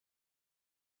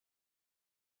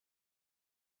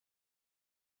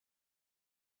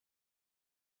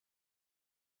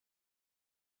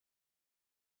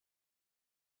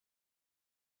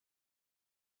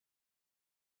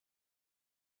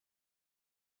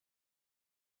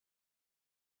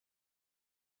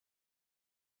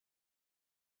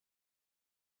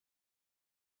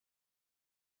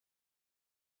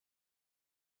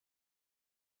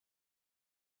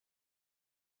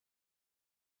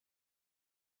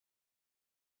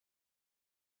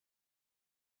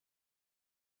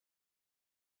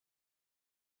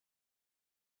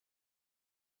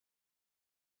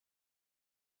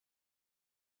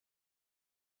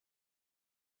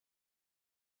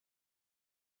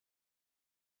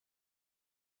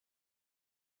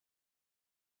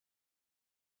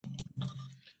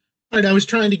All right, I was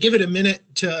trying to give it a minute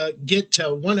to get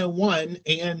to 101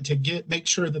 and to make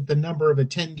sure that the number of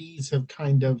attendees have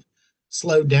kind of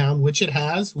slowed down, which it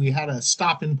has. We had a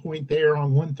stopping point there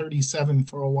on 137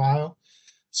 for a while.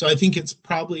 So I think it's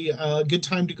probably a good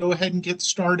time to go ahead and get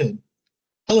started.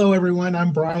 Hello, everyone.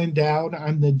 I'm Brian Dowd.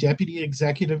 I'm the Deputy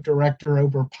Executive Director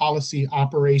over Policy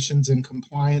Operations and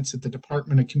Compliance at the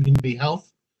Department of Community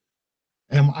Health.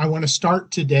 And I want to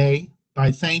start today by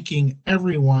thanking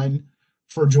everyone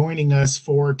for joining us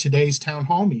for today's town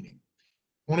hall meeting.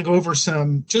 I want to go over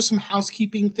some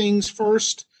housekeeping things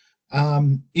first.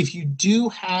 If you do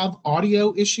have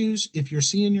audio issues, if you're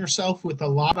seeing yourself with a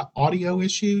lot of audio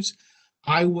issues,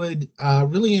 I would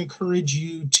really encourage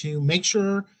you to make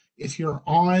sure if you're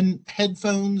on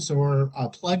headphones or a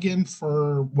plug-in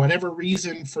for whatever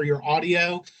reason for your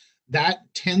audio, that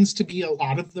tends to be a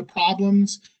lot of the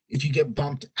problems. If you get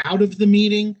bumped out of the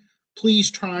meeting,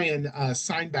 please try and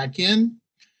sign back in.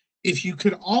 If you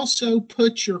could also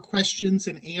put your questions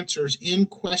and answers in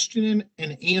question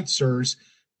and answers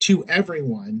to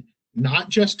everyone, not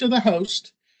just to the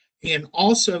host, and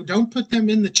also don't put them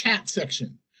in the chat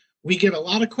section. We get a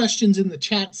lot of questions in the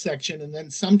chat section and then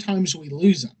sometimes we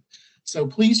lose them. So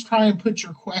please try and put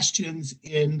your questions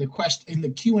in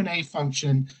the Q&A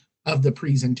function of the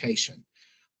presentation.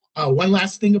 One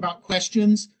last thing about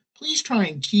questions, please try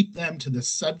and keep them to the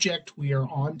subject we are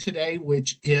on today,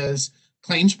 which is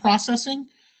claims processing,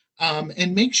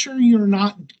 and make sure you're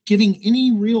not giving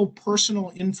any real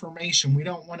personal information. We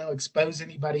don't want to expose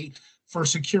anybody for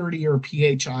security or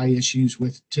PHI issues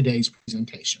with today's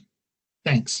presentation.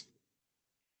 Thanks.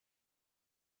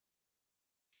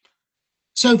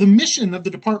 So the mission of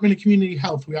the Department of Community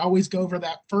Health, we always go over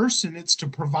that first, and it's to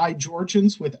provide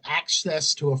Georgians with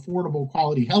access to affordable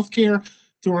quality health care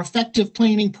through effective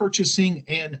planning, purchasing,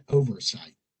 and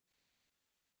oversight.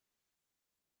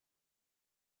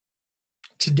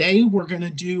 Today, we're going to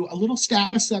do a little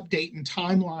status update and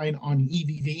timeline on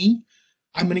EVV.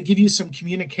 I'm going to give you some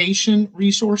communication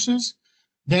resources.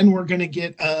 Then we're going to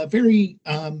get a very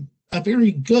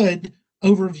good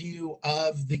overview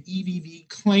of the EVV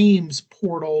claims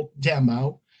portal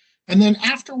demo. And then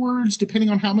afterwards,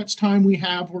 depending on how much time we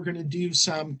have, we're going to do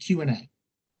some Q&A.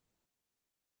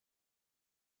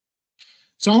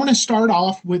 So I want to start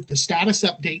off with the status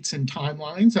updates and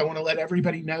timelines. I want to let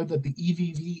everybody know that the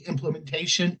EVV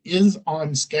implementation is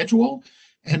on schedule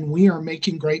and we are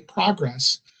making great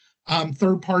progress.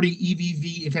 Third-party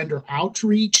EVV vendor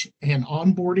outreach and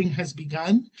onboarding has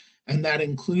begun, and that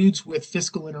includes with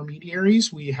fiscal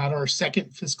intermediaries. We had our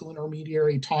second fiscal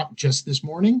intermediary talk just this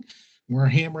morning. We're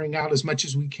hammering out as much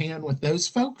as we can with those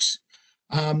folks.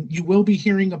 You will be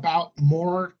hearing about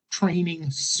more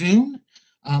training soon.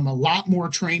 A lot more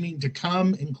training to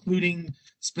come, including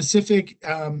specific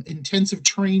intensive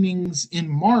trainings in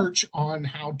March on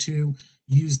how to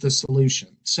use the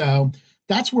solution. So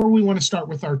that's where we want to start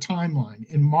with our timeline.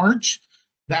 In March,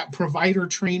 that provider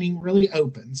training really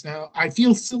opens. Now, I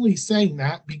feel silly saying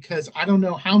that because I don't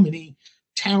know how many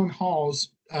town halls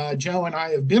Joe and I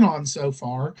have been on so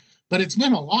far, but it's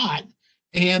been a lot.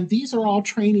 And these are all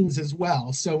trainings as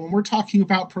well. So when we're talking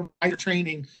about provider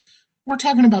training, we're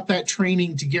talking about that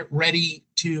training to get ready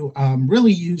to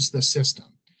really use the system.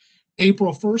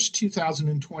 April 1st,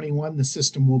 2021, the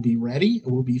system will be ready. It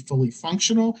will be fully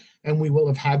functional, and we will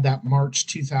have had that March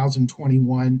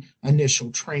 2021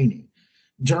 initial training.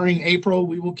 During April,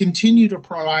 we will continue to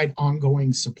provide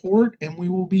ongoing support, and we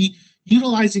will be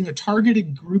utilizing a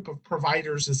targeted group of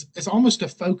providers as almost a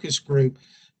focus group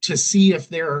to see if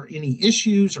there are any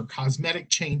issues or cosmetic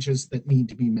changes that need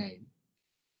to be made.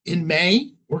 In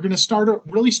May, we're going to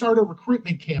really start a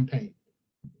recruitment campaign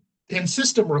and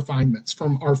system refinements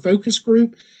from our focus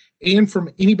group and from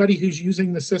anybody who's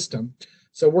using the system.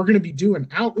 So we're going to be doing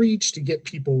outreach to get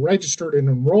people registered and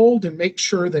enrolled and make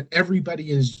sure that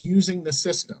everybody is using the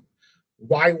system.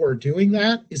 Why we're doing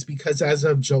that is because as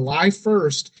of July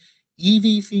 1st,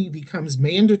 EVV becomes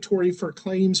mandatory for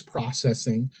claims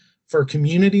processing for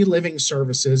community living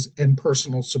services and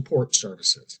personal support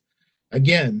services.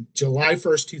 Again, July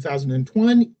 1st,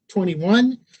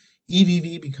 2021,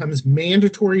 EVV becomes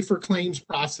mandatory for claims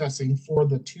processing for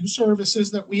the two services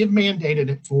that we have mandated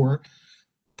it for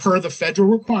per the federal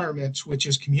requirements, which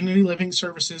is community living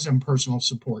services and personal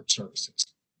support services.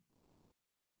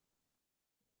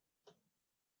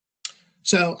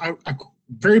 So I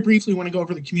very briefly want to go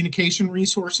over the communication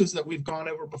resources that we've gone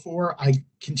over before. I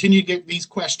continue to get these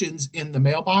questions in the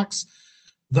mailbox.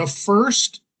 The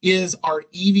first is our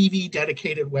EVV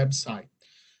dedicated website.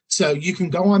 So you can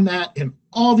go on that and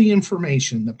all the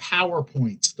information, the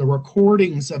PowerPoints, the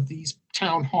recordings of these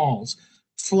town halls,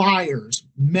 flyers,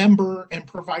 member and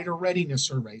provider readiness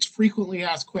surveys, frequently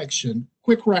asked questions,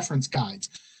 quick reference guides.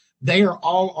 They are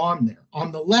all on there.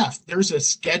 On the left, there's a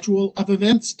schedule of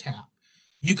events tab.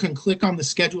 You can click on the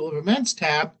schedule of events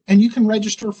tab and you can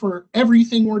register for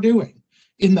everything we're doing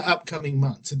in the upcoming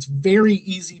months. It's very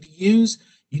easy to use.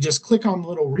 You just click on the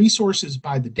little resources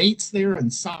by the dates there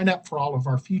and sign up for all of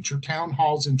our future town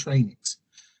halls and trainings.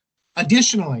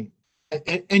 Additionally,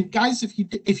 and guys, if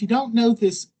you don't know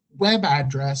this web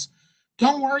address,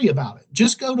 don't worry about it.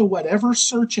 Just go to whatever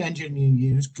search engine you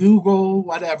use, Google,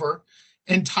 whatever,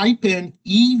 and type in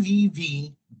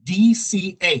EVV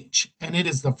DCH, and it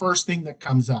is the first thing that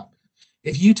comes up.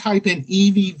 If you type in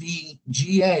EVV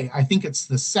GA, I think it's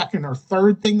the second or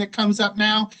third thing that comes up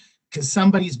now, because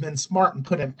somebody's been smart and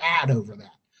put an ad over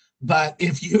that. But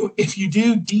if you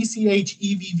do DCH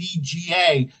EVV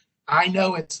GA, I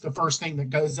know it's the first thing that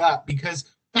goes up because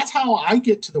that's how I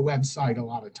get to the website a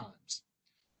lot of times.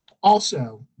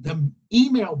 Also, the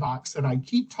email box that I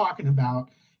keep talking about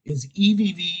is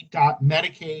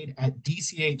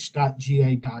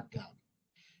evv.medicaid@dch.ga.gov.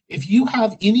 If you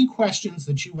have any questions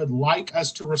that you would like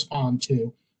us to respond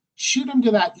to, shoot them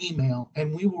to that email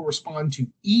and we will respond to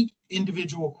each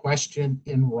individual question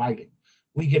in writing.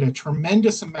 We get a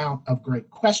tremendous amount of great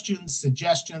questions,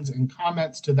 suggestions, and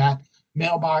comments to that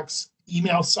mailbox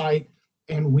email site,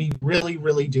 and we really,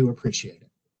 really do appreciate it.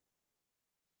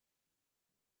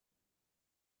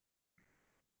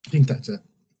 I think that's it.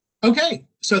 Okay,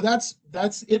 so that's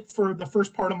it for the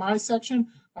first part of my section.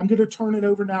 I'm going to turn it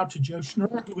over now to Joe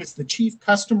Schnurr, who is the Chief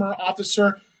Customer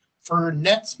Officer for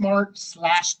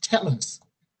NetSmart/TELUS.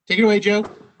 Take it away, Joe.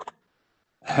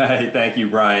 Hey, thank you,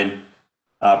 Brian.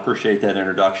 Appreciate that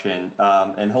introduction.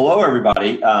 And hello,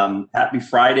 everybody. Happy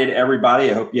Friday to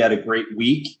everybody. I hope you had a great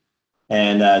week.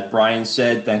 And as Brian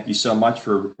said, thank you so much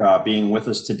for being with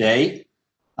us today.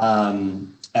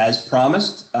 As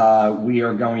promised, we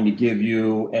are going to give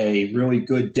you a really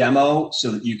good demo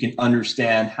so that you can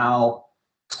understand how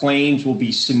claims will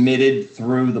be submitted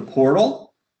through the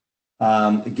portal.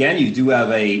 Again, you do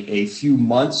have a few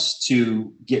months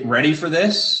to get ready for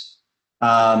this.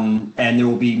 And there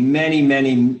will be many,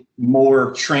 many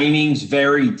more trainings,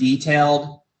 very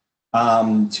detailed,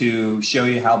 to show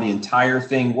you how the entire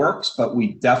thing works. But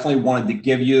we definitely wanted to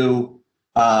give you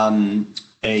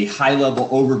a high-level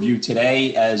overview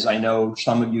today, as I know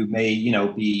some of you may,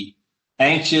 be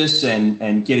anxious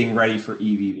and getting ready for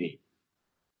EVV.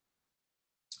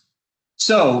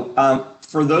 So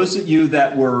for those of you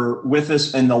that were with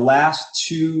us in the last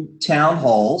two town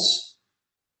halls,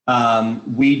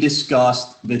 we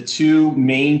discussed the two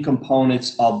main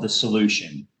components of the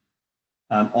solution.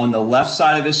 On the left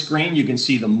side of the screen, you can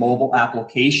see the mobile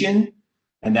application,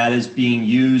 and that is being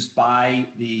used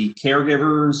by the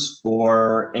caregivers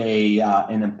or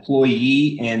an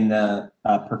employee in the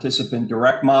participant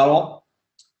direct model.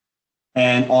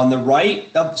 And on the right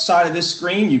side of this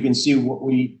screen, you can see what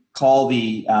we call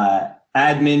the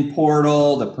admin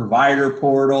portal, the provider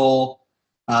portal.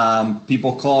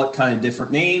 People call it kind of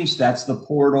different names. That's the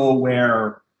portal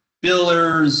where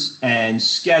billers and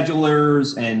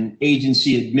schedulers and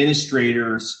agency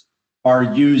administrators are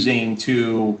using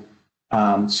to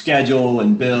schedule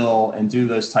and bill and do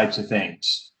those types of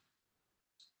things.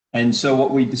 And so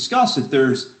what we discussed is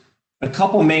there's a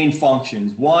couple main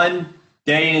functions. One,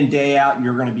 day in, day out,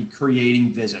 you're going to be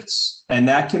creating visits. And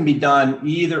that can be done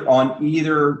either on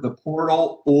either the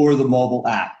portal or the mobile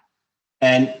app.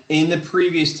 And in the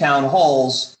previous town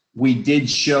halls, we did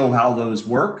show how those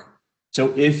work.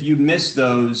 So if you missed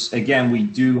those, again, we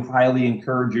do highly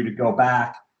encourage you to go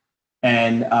back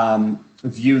and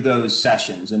view those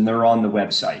sessions, and they're on the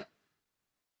website.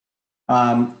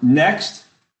 Next,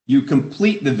 you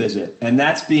complete the visit, and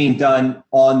that's being done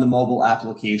on the mobile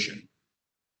application.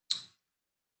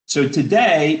 So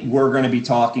today, we're going to be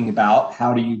talking about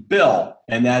how do you bill,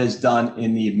 and that is done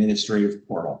in the administrative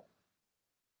portal.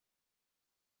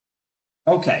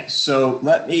 Okay, so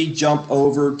let me jump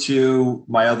over to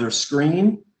my other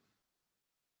screen.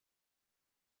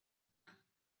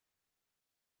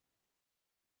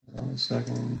 One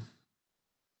second.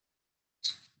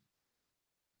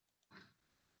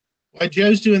 While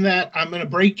Joe's doing that, I'm going to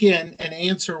break in and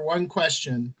answer one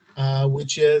question,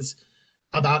 which is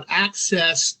about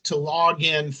access to log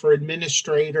in for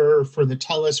administrator for the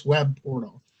TELUS web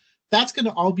portal. That's going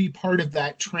to all be part of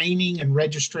that training and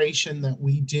registration that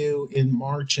we do in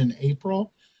March and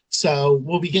April. So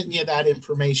we'll be getting you that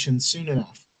information soon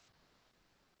enough.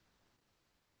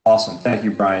 Awesome. Thank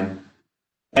you, Brian.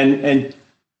 And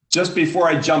just before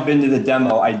I jump into the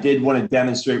demo, I did want to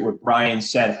demonstrate what Brian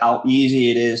said, how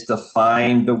easy it is to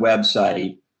find the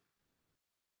website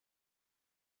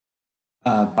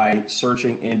by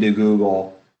searching into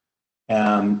Google.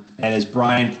 And as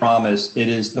Brian promised, it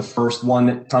is the first one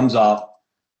that comes up.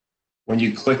 When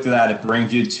you click to that, it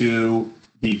brings you to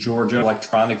the Georgia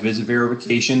Electronic Visit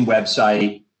Verification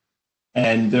website.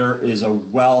 And there is a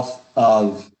wealth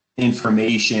of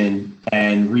information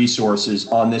and resources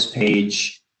on this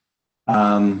page.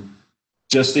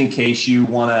 Just in case you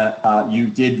you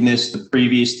did miss the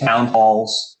previous town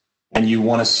halls and you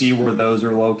want to see where those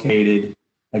are located.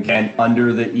 Again,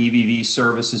 under the EVV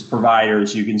services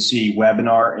providers, you can see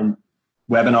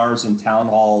webinars and town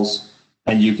halls,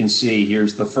 and you can see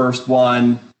here's the first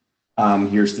one,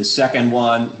 here's the second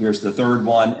one, here's the third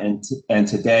one, and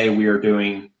today we are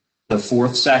doing the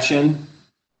fourth session,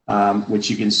 which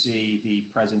you can see the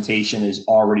presentation is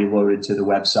already loaded to the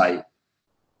website.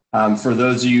 For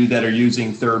those of you that are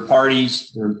using third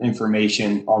parties, there's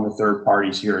information on the third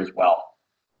parties here as well.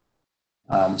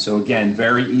 So again,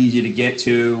 very easy to get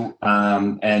to,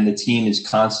 and the team is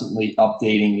constantly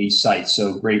updating these sites.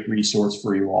 So great resource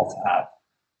for you all to have.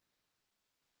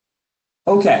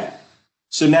 Okay,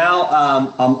 so now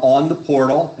I'm on the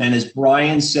portal, and as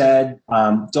Brian said,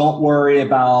 don't worry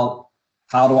about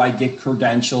how do I get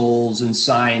credentials and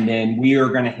signed in. We are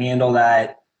going to handle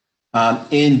that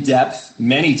in depth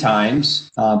many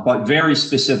times, but very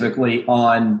specifically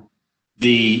on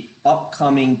the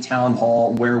upcoming town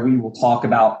hall where we will talk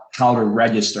about how to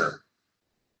register.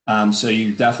 So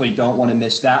you definitely don't want to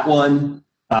miss that one,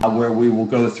 where we will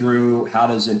go through how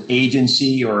does an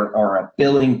agency or a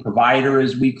billing provider,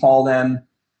 as we call them,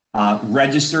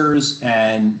 registers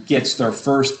and gets their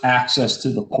first access to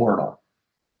the portal.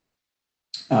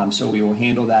 So we will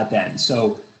handle that then.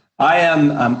 So I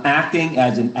am acting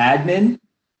as an admin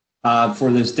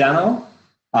for this demo.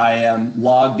 I am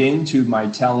logged into my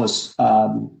TELUS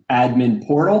admin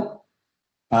portal.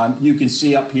 You can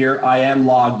see up here, I am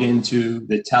logged into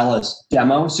the TELUS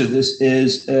demo. So this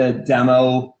is a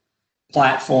demo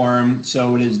platform.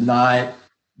 So it is not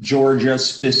Georgia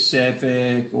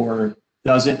specific or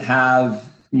doesn't have,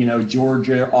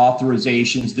 Georgia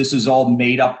authorizations. This is all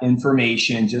made up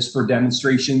information just for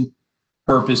demonstration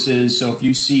purposes. So if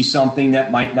you see something that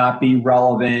might not be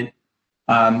relevant,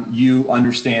 you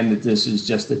understand that this is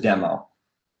just a demo.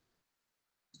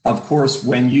 Of course,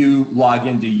 when you log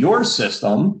into your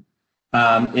system,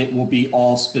 it will be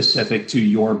all specific to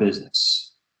your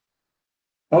business.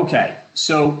 Okay,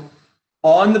 so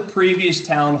on the previous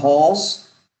town halls,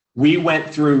 we went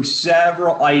through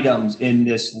several items in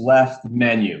this left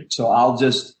menu. So I'll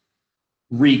just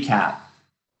recap.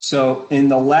 So in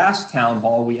the last town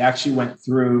hall, we actually went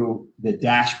through the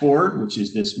dashboard, which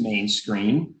is this main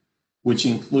screen, which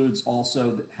includes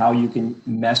also how you can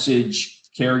message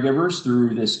caregivers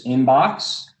through this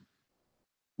inbox.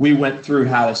 We went through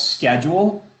how to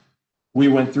schedule. We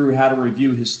went through how to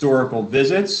review historical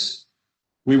visits.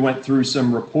 We went through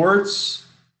some reports,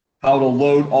 how to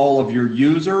load all of your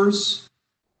users.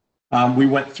 We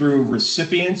went through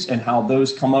recipients and how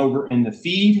those come over in the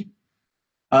feed.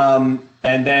 And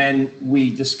then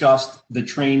we discussed the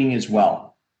training as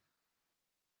well.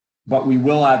 But we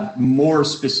will have more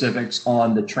specifics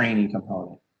on the training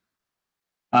component.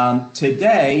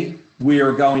 Today, we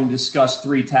are going to discuss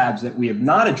 3 tabs that we have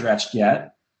not addressed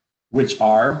yet, which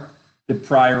are the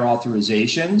prior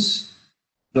authorizations,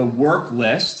 the work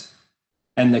list,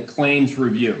 and the claims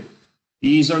review.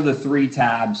 These are the 3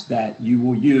 tabs that you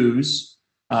will use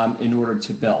in order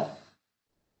to bill.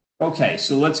 Okay,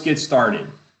 so let's get started.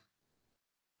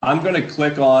 I'm going to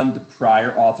click on the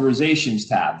prior authorizations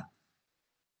tab.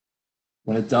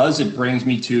 When it does, it brings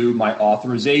me to my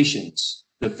authorizations.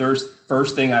 The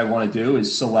first thing I want to do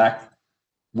is select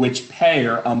which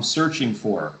payer I'm searching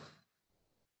for.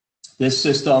 This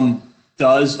system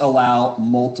does allow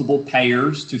multiple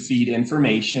payers to feed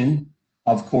information.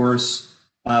 Of course,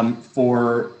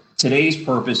 for today's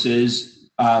purposes,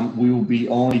 we will be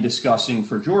only discussing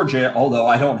for Georgia, although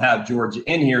I don't have Georgia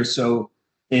in here. So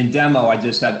in demo, I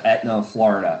just have Aetna,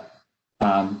 Florida,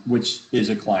 which is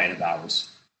a client of ours.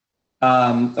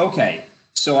 Okay,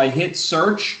 so I hit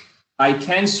search. I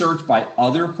can search by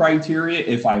other criteria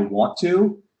if I want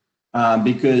to,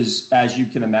 because as you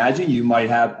can imagine, you might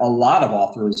have a lot of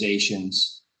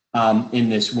authorizations in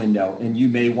this window, and you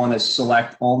may want to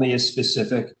select only a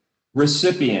specific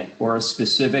recipient or a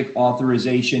specific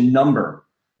authorization number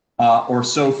or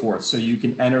so forth. So you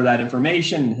can enter that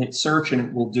information and hit search, and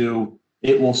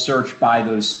it will search by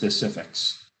those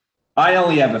specifics. I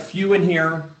only have a few in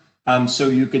here. So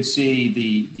you could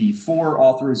see the 4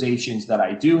 authorizations that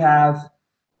I do have.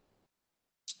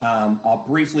 I'll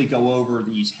briefly go over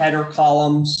these header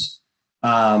columns.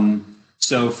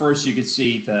 So first you could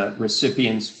see the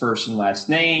recipient's first and last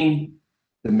name,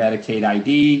 the Medicaid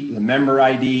ID, the member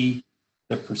ID,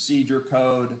 the procedure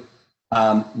code.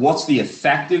 What's the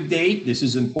effective date? This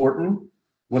is important.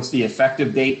 What's the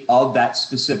effective date of that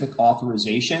specific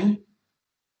authorization?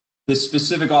 The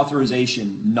specific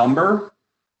authorization number.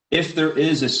 If there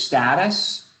is a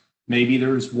status, maybe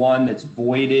there's one that's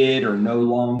voided or no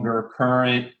longer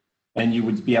current, and you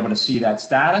would be able to see that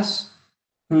status,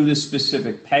 who the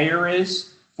specific payer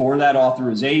is for that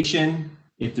authorization,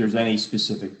 if there's any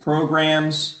specific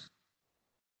programs,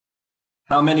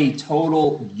 how many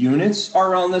total units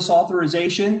are on this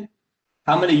authorization,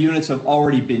 how many units have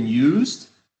already been used,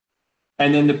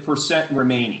 and then the percent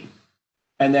remaining.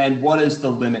 And then what is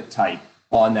the limit type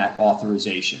on that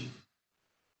authorization?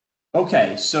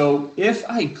 Okay, so if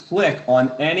I click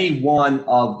on any one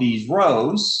of these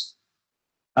rows,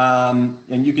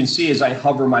 and you can see as I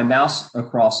hover my mouse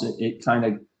across it, it kind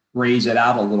of grays it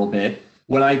out a little bit.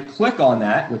 When I click on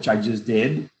that, which I just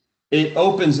did, it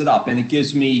opens it up and it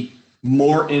gives me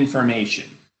more information.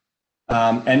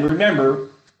 And remember,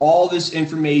 all this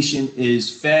information is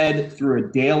fed through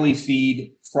a daily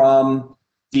feed from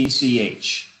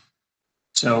DCH.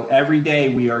 So every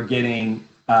day we are getting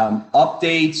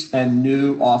updates and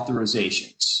new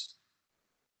authorizations.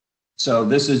 So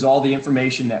this is all the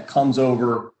information that comes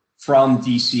over from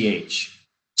DCH.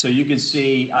 So you can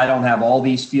see I don't have all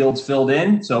these fields filled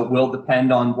in, so it will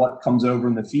depend on what comes over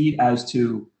in the feed as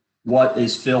to what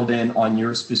is filled in on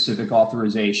your specific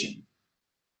authorization.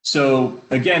 So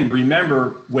again,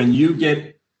 remember, when you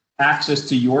get access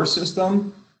to your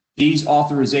system, these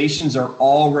authorizations are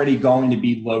already going to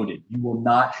be loaded. You will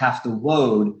not have to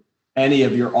load any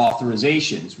of your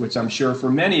authorizations, which I'm sure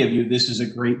for many of you, this is a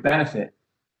great benefit.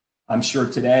 I'm sure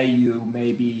today you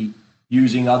may be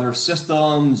using other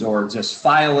systems or just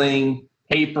filing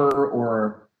paper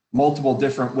or multiple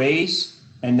different ways.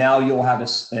 And now you'll have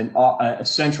a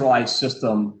centralized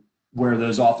system where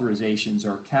those authorizations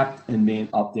are kept and being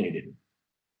updated.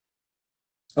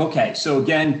 Okay, so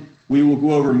again, we will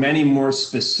go over many more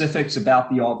specifics about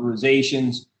the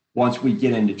authorizations once we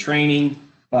get into training,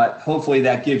 but hopefully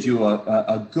that gives you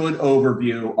a good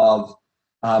overview of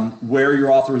where your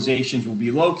authorizations will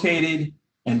be located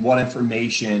and what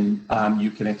information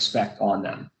you can expect on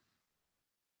them.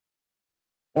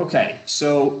 Okay,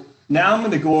 so now I'm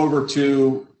going to go over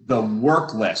to the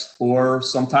work list, or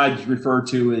sometimes referred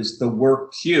to as the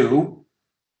work queue.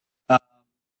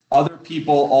 Other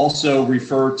people also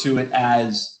refer to it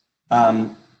as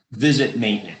visit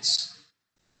maintenance.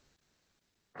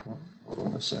 Hold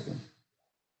on a second.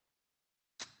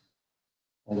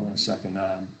 Hold on a second.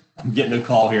 I'm getting a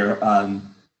call here.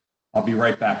 I'll be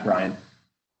right back, Brian.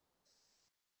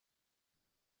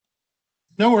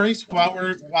 No worries.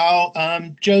 While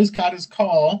Joe's got his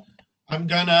call, I'm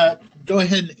gonna go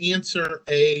ahead and answer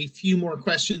a few more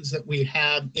questions that we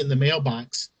have in the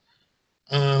mailbox.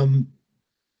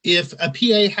 If a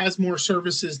PA has more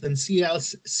services than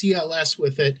CLS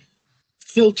with it,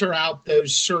 filter out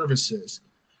those services.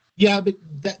 Yeah, but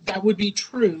that would be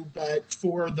true, but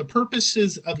for the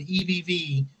purposes of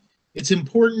EVV, it's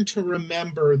important to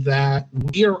remember that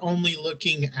we are only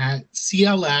looking at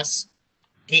CLS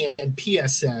and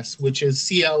PSS, which is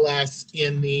CLS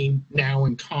in the now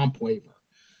and comp waiver.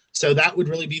 So that would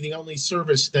really be the only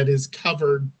service that is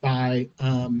covered by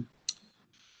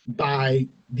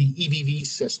the EVV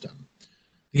system.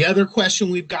 The other question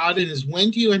we've gotten is,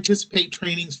 when do you anticipate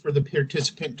trainings for the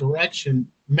participant direction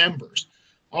members?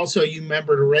 Also, you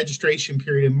remember the registration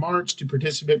period in March. Do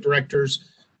participant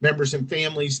directors, members, and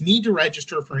families need to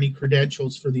register for any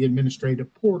credentials for the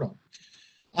administrative portal?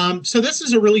 So this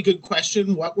is a really good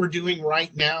question. What we're doing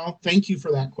right now, thank you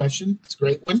for that question. It's a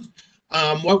great one.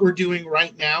 What we're doing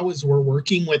right now is we're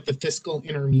working with the fiscal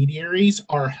intermediaries.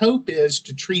 Our hope is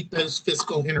to treat those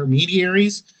fiscal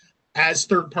intermediaries as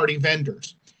third-party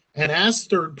vendors. And as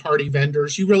third-party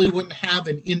vendors, you really wouldn't have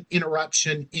an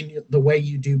interruption in the way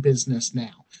you do business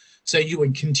now. So you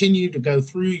would continue to go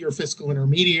through your fiscal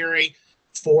intermediary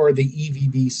for the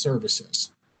EVV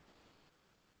services.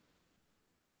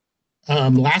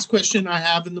 Last question I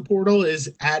have in the portal is,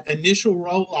 at initial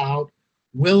rollout,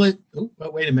 will it, oh,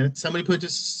 wait a minute, somebody put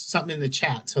just something in the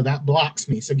chat, so that blocks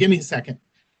me, so give me a second.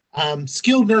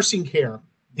 Skilled nursing care,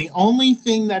 the only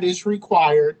thing that is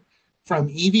required from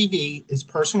EVV is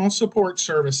personal support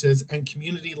services and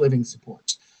community living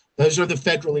supports. Those are the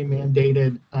federally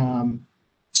mandated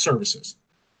services.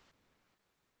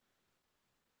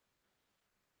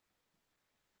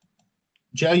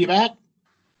 Joe, you back?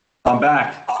 I'm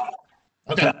back.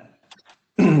 Okay.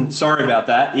 Sorry about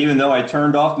that. Even though I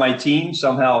turned off my team,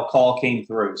 somehow a call came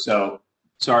through. So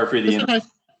sorry for the interruption.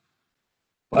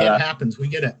 Okay. It happens. We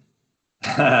get it.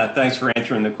 Thanks for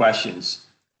answering the questions.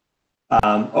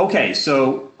 Okay,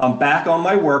 so I'm back on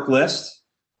my work list.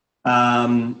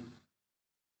 I'm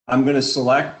going to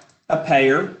select a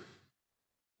payer.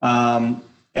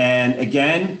 And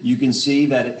again, you can see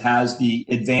that it has the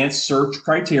advanced search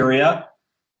criteria.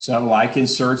 So I can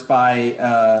search by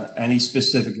any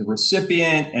specific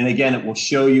recipient. And again, it will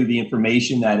show you the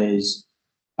information that is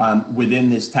within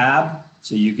this tab.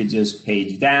 So you could just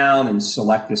page down and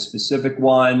select a specific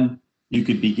one. You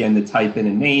could begin to type in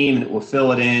a name and it will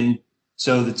fill it in.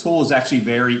 So the tool is actually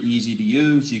very easy to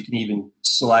use. You can even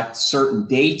select certain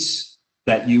dates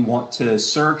that you want to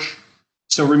search.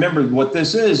 So remember what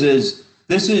this is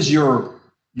this is your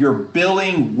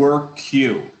billing work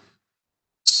queue.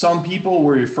 Some people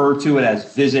will refer to it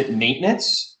as visit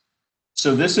maintenance.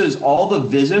 So this is all the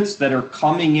visits that are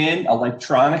coming in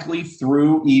electronically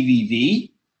through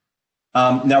EVV.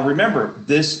 Now remember,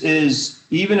 this is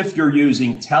even if you're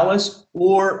using TELUS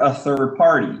or a third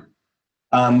party.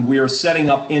 We are setting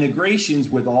up integrations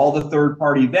with all the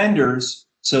third-party vendors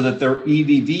so that their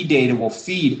EVV data will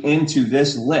feed into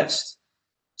this list.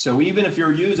 So even if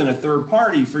you're using a third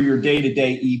party for your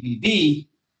day-to-day EVV,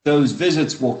 those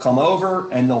visits will come over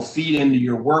and they'll feed into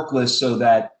your work list so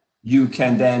that you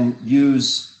can then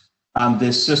use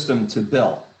this system to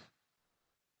bill.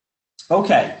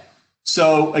 Okay,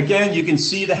 so again, you can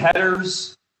see the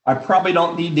headers. I probably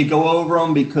don't need to go over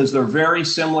them because they're very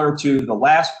similar to the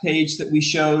last page that we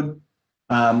showed.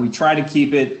 We try to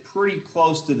keep it pretty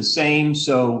close to the same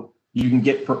so you can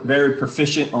get very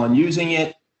proficient on using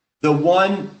it. The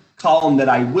one column that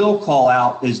I will call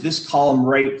out is this column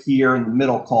right here in the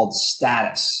middle called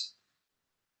status.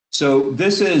 So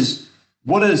this is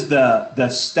what is the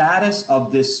status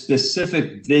of this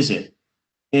specific visit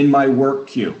in my work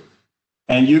queue.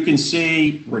 And you can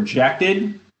see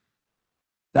rejected.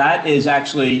 That is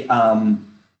actually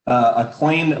a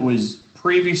claim that was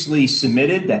previously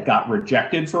submitted that got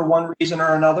rejected for one reason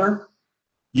or another.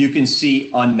 You can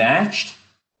see unmatched.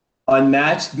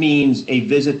 Unmatched means a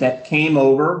visit that came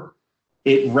over,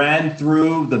 it ran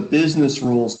through the business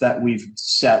rules that we've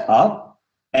set up,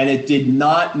 and it did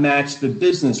not match the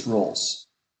business rules.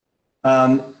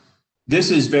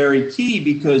 This is very key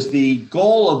because the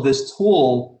goal of this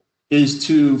tool is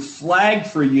to flag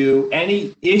for you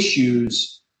any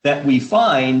issues that we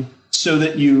find so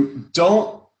that you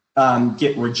don't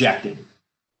get rejected.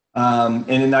 In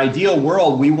an ideal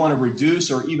world, we want to reduce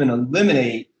or even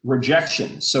eliminate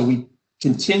rejection. So we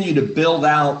continue to build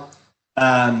out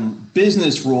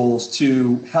business rules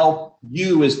to help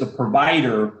you as the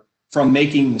provider from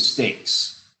making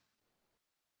mistakes.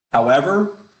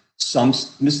 However, some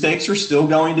mistakes are still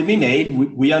going to be made.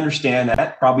 We understand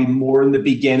that, probably more in the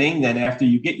beginning than after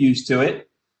you get used to it.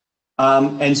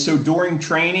 And so during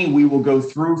training, we will go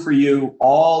through for you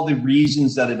all the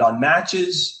reasons that it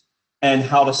unmatches and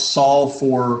how to solve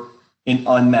for an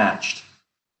unmatched.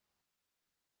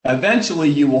 Eventually,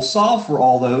 you will solve for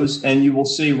all those, and you will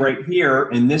see right here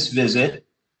in this visit,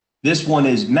 this one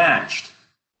is matched.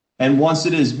 And once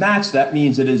it is matched, that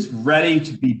means it is ready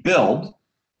to be billed.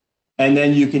 And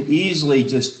then you can easily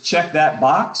just check that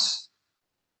box,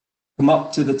 come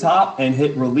up to the top and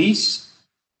hit release.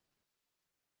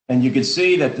 And you can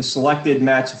see that the selected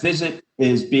match visit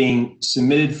is being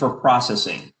submitted for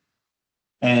processing.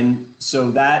 And so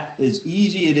that is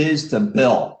easy it is to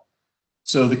bill.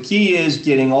 So the key is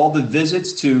getting all the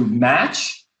visits to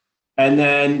match, and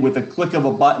then with a click of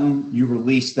a button, you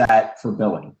release that for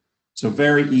billing. So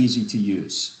very easy to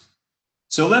use.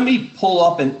 So let me pull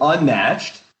up an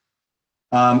unmatched.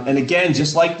 And again,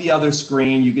 just like the other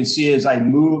screen, you can see as I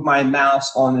move my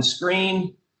mouse on the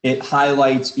screen, it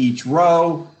highlights each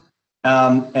row.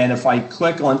 And if I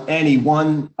click on any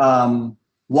one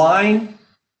line,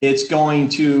 it's going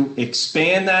to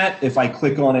expand that. If I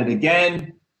click on it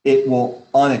again, it will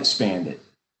unexpand it.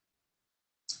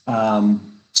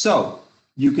 So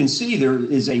you can see there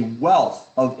is a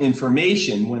wealth of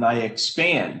information when I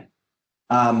expand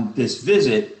this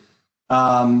visit.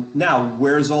 Now,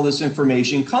 where's all this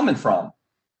information coming from?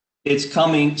 It's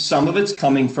coming, some of it's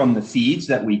coming from the feeds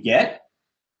that we get.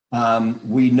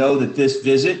 We know that this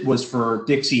visit was for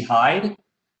Dixie Hyde,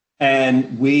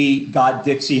 and we got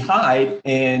Dixie Hyde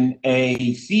in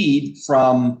a feed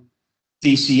from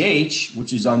DCH,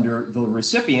 which is under the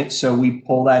recipient. So we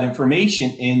pull that information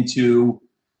into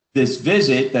this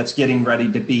visit that's getting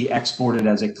ready to be exported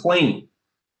as a claim.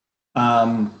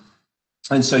 And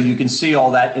so you can see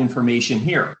all that information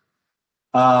here.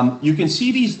 You can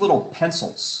see these little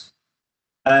pencils.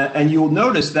 And you'll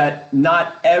notice that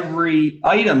not every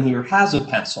item here has a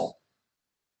pencil.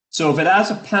 So if it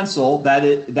has a pencil, that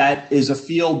is a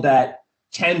field that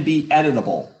can be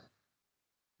editable,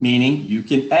 meaning you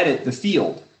can edit the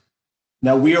field.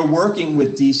 Now, we are working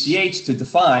with DCH to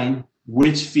define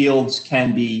which fields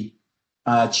can be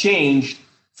changed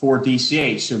for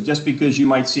DCH. So just because you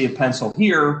might see a pencil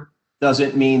here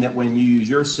doesn't mean that when you use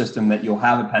your system that you'll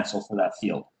have a pencil for that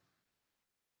field.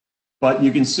 But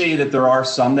you can see that there are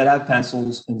some that have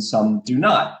pencils and some do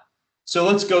not. So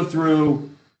let's go through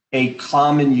a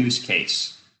common use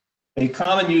case. A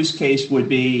common use case would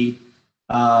be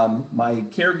my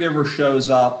caregiver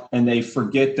shows up and they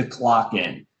forget to clock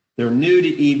in. They're new to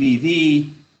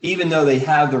EVV, even though they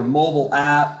have their mobile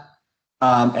app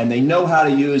and they know how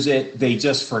to use it, they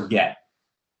just forget.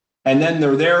 And then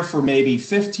they're there for maybe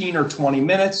 15 or 20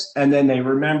 minutes, and then they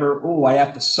remember, oh, I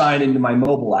have to sign into my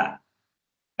mobile app.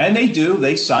 And they do,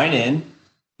 they sign in,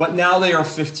 but now they are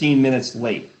 15 minutes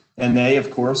late. And they,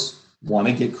 of course, want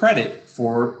to get credit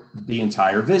for the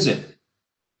entire visit.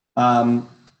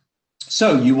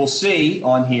 So you will see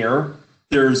on here,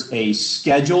 there's a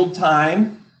scheduled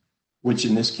time, which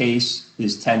in this case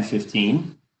is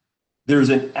 10:15. There's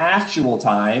an actual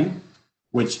time,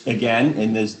 which again,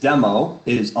 in this demo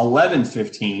is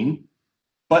 11:15.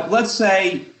 But let's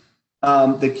say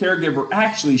the caregiver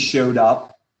actually showed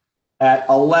up at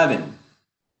 11.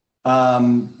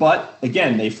 But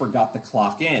again, they forgot to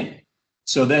clock in.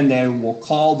 So then they will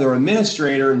call their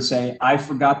administrator and say, I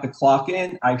forgot to clock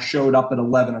in. I showed up at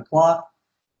 11 o'clock.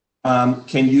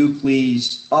 Can you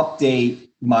please update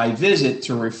my visit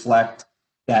to reflect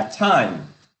that time?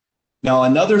 Now,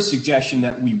 another suggestion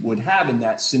that we would have in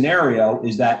that scenario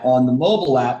is that on the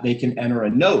mobile app, they can enter a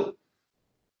note.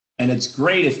 And it's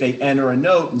great if they enter a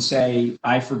note and say,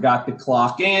 I forgot to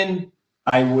clock in.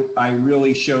 I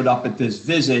really showed up at this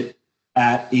visit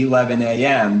at 11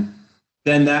 a.m.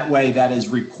 Then that way that is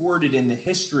recorded in the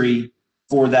history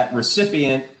for that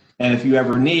recipient. And if you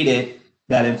ever need it,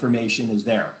 that information is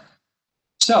there.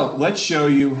 So let's show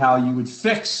you how you would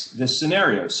fix this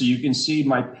scenario. So you can see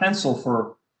my pencil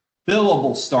for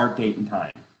billable start date and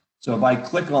time. So if I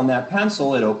click on that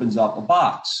pencil, it opens up a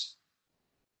box.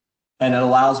 And it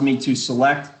allows me to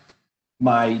select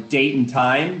my date and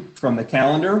time from the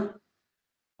calendar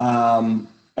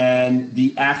and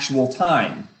the actual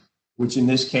time, which in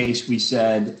this case we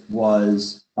said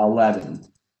was 11:03.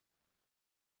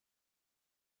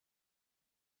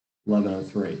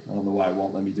 I don't know why it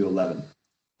won't let me do 11.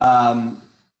 And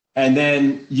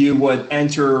then you would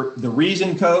enter the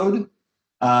reason code.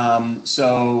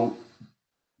 So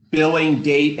billing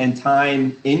date and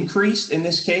time increased in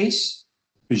this case,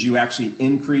 because you actually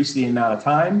increase the amount of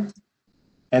time.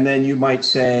 And then you might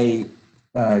say,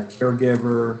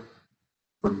 caregiver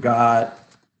forgot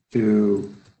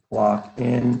to clock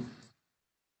in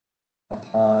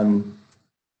upon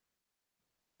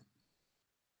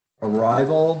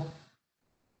arrival,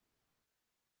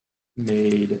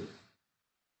 made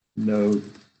note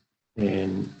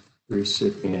in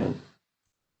recipient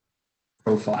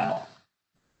profile.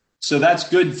 So that's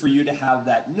good for you to have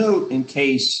that note in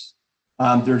case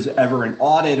there's ever an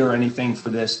audit or anything for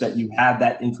this, that you have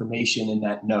that information in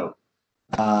that note.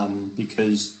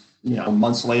 Because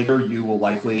months later, you will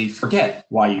likely forget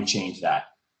why you changed that.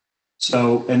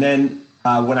 So, and then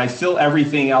when I fill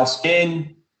everything else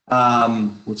in,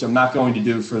 which I'm not going to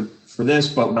do for this,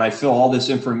 but when I fill all this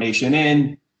information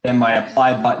in, then my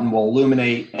apply button will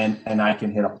illuminate and I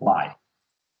can hit apply.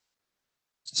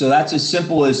 So that's as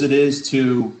simple as it is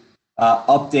to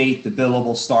update the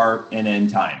billable start and end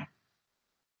time.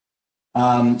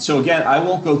 So again, I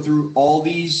won't go through all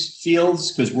these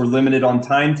fields because we're limited on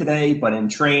time today, but in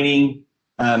training,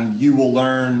 you will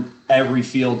learn every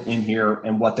field in here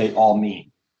and what they all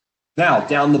mean. Now,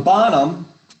 down the bottom,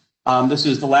 this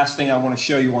is the last thing I want to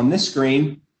show you on this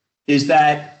screen, is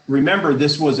that, remember,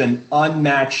 this was an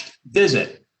unmatched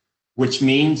visit, which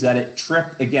means that it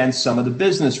tripped against some of the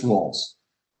business rules.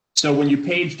 So when you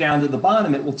page down to the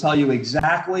bottom, it will tell you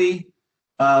exactly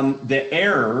the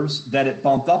errors that it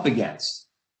bumped up against.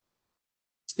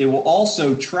 It will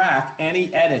also track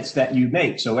any edits that you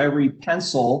make. So every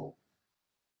pencil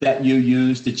that you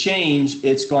use to change,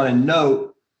 it's going to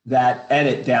note that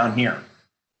edit down here.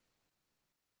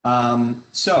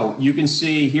 So you can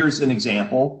see, here's an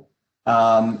example.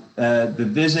 The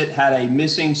visit had a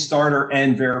missing starter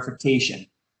end verification.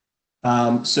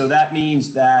 So that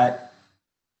means that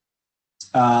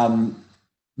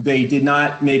they did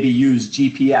not maybe use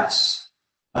GPS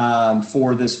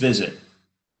for this visit.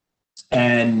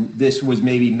 And this was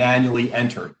maybe manually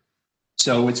entered.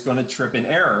 So it's going to trip an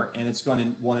error and it's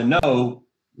going to want to know,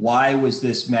 why was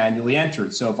this manually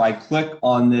entered? So if I click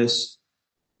on this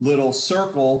little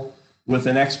circle with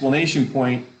an exclamation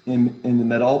point in the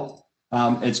middle,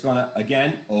 it's going to,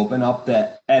 again, open up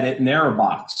the edit and error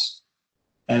box.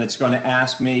 And it's going to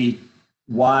ask me,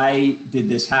 why did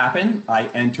this happen? I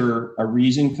enter a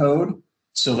reason code.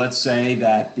 So let's say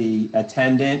that the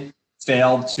attendant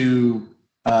failed to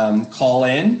call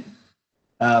in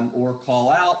or call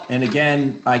out. And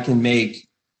again, I can make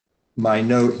my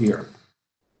note here.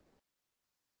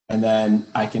 And then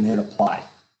I can hit apply.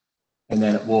 And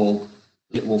then it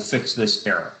will fix this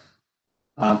error.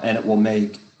 And it will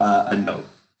make a note.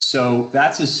 So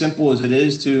that's as simple as it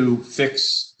is to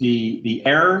fix the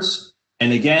errors.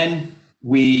 And again,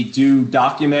 we do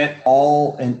document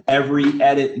all and every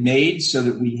edit made so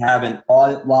that we have an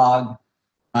audit log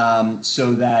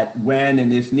so that when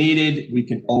and if needed, we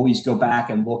can always go back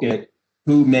and look at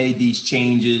who made these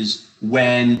changes,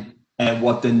 when, and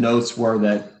what the notes were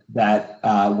that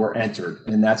were entered.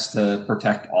 And that's to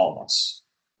protect all of us.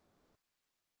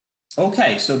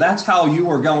 Okay, so that's how you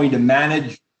are going to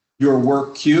manage your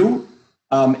work queue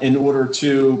in order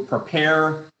to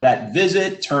prepare that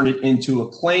visit, turn it into a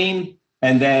claim,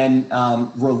 and then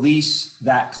release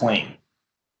that claim.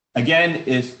 Again,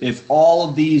 if all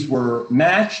of these were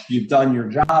matched, you've done your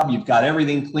job, you've got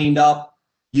everything cleaned up,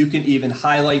 you can even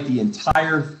highlight the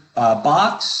entire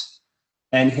box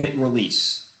and hit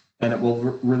release, and it will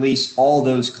release all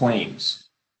those claims.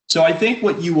 So I think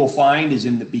what you will find is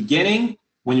in the beginning,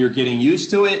 when you're getting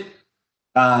used to it,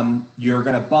 you're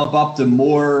going to bump up to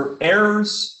more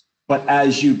errors. But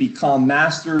as you become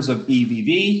masters of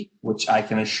EVV, which I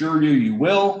can assure you, you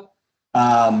will,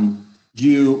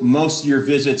 most of your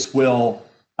visits will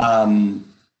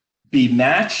be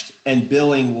matched, and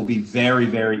billing will be very,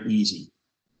 very easy.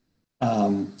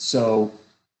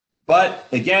 But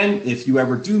again, if you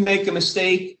ever do make a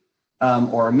mistake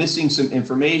or are missing some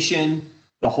information,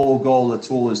 the whole goal of the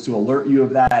tool is to alert you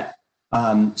of that.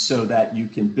 So that you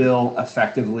can bill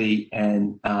effectively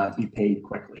and be paid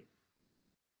quickly.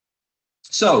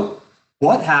 So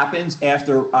what happens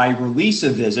after I release a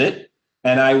visit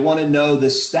and I want to know the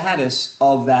status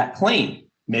of that claim?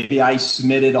 Maybe I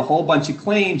submitted a whole bunch of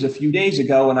claims a few days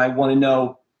ago and I want to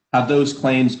know, have those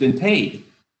claims been paid?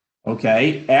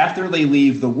 Okay, after they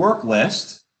leave the work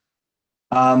list,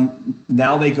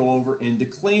 now they go over into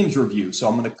claims review. So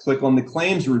I'm going to click on the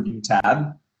claims review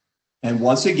tab. And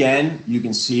once again, you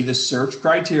can see the search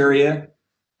criteria,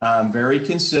 very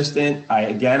consistent.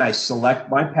 I select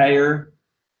my payer,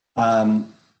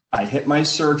 I hit my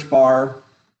search bar,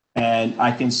 and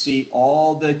I can see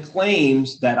all the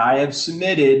claims that I have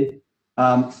submitted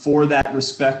for that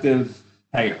respective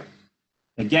payer.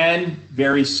 Again,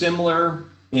 very similar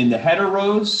in the header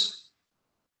rows.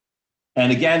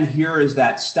 And again, here is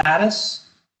that status.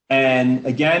 And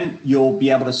again, you'll be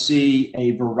able to see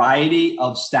a variety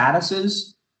of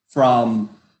statuses from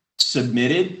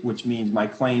submitted, which means my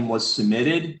claim was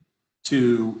submitted,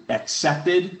 to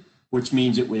accepted, which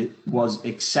means it was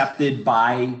accepted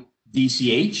by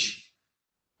DCH.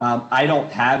 I don't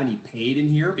have any paid in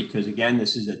here because, again,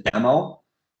 this is a demo.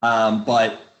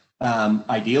 But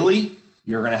ideally,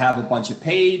 you're going to have a bunch of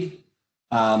paid.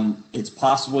 It's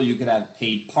possible you could have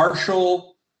paid partial.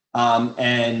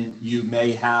 And you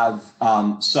may have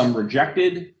some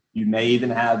rejected. You may even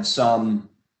have some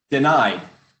denied,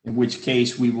 in which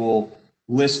case we will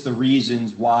list the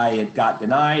reasons why it got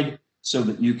denied so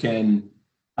that you can,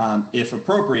 if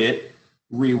appropriate,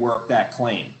 rework that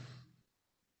claim.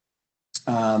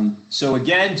 So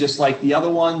again, just like the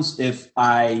other ones, if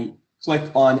I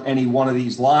click on any one of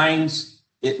these lines,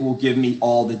 it will give me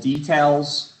all the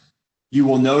details. You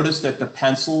will notice that the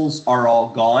pencils are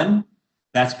all gone.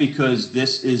 That's because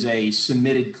this is a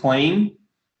submitted claim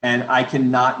and I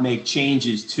cannot make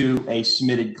changes to a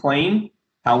submitted claim.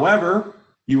 However,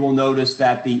 you will notice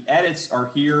that the edits are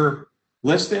here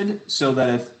listed so that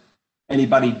if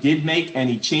anybody did make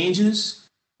any changes,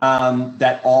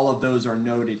 that all of those are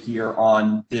noted here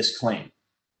on this claim.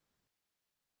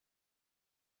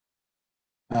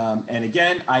 And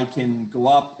again, I can go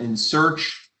up and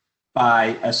search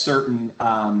by a certain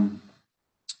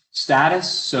status.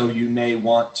 So you may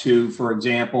want to, for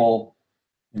example,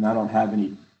 and I don't have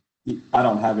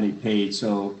any paid.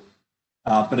 So,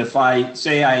 but if I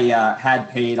say I had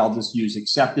paid, I'll just use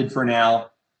accepted for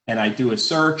now. And I do a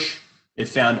search. It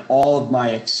found all of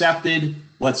my accepted.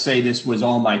 Let's say this was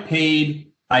all my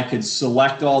paid. I could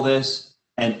select all this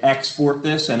and export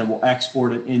this, and it will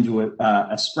export it into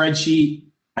a spreadsheet.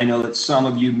 I know that some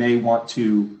of you may want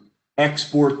to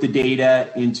export the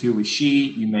data into a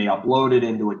sheet. You may upload it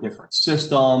into a different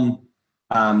system.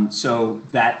 So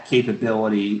that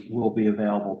capability will be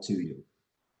available to you.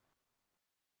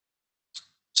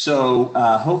 So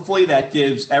hopefully that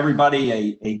gives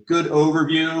everybody a good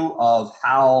overview of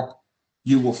how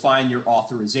You will find your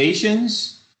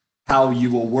authorizations, how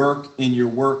you will work in your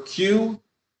work queue,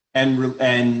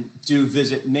 and do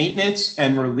visit maintenance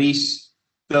and release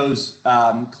those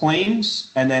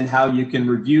claims, and then how you can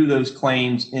review those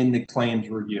claims in the claims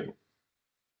review.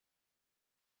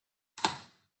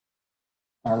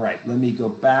 All right, let me go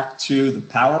back to the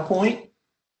PowerPoint.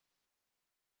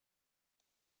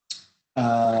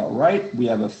 All right, we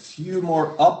have a few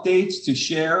more updates to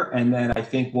share, and then I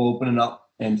think we'll open it up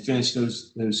and finish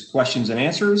those questions and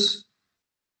answers.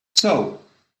 So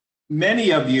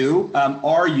many of you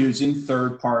are using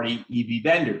third-party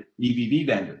EVV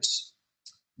vendors.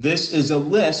 This is a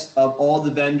list of all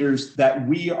the vendors that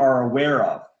we are aware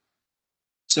of.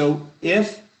 So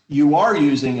if you are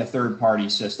using a third-party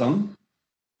system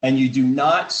and you do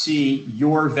not see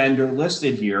your vendor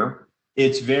listed here,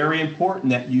 it's very important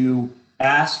that you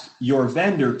ask your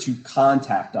vendor to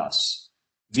contact us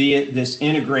via this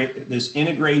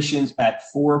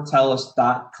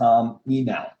integrations@fortelus.com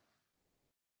email.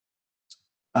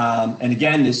 And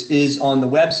again, this is on the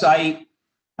website.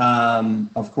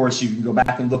 Of course, you can go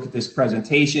back and look at this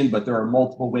presentation, but there are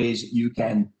multiple ways that you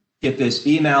can get this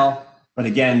email. But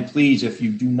again, please, if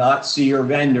you do not see your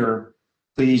vendor,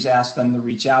 please ask them to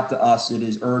reach out to us. It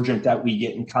is urgent that we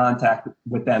get in contact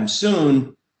with them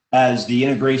soon, as the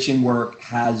integration work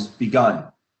has begun.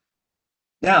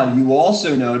 Now, you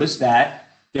also notice that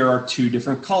there are two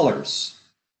different colors.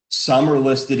 Some are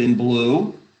listed in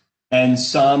blue and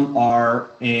some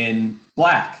are in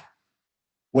black.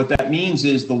 What that means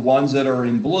is the ones that are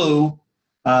in blue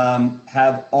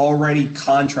have already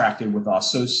contracted with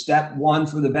us. So step one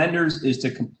for the vendors is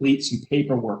to complete some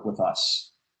paperwork with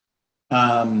us.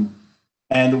 And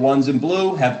the ones in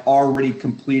blue have already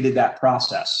completed that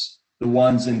process. The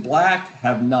ones in black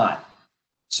have not.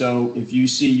 So if you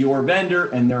see your vendor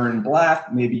and they're in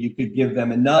black, maybe you could give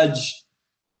them a nudge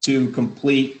to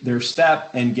complete their step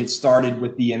and get started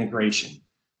with the integration.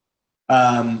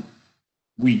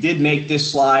 We did make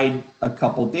this slide a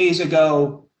couple days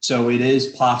ago, so it is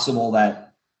possible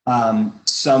that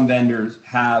some vendors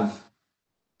have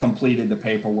completed the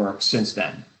paperwork since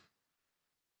then.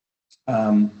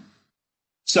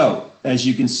 So as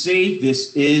you can see,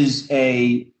 this is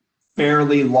a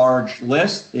fairly large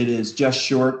list. It is just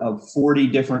short of 40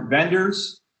 different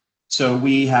vendors. So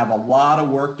we have a lot of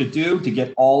work to do to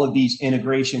get all of these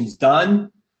integrations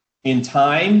done in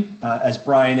time. As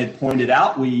Brian had pointed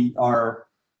out, we are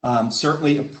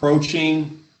certainly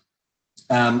approaching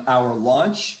our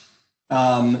launch.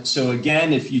 So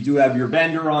again, if you do have your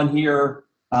vendor on here,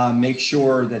 make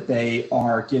sure that they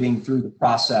are getting through the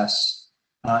process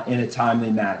in a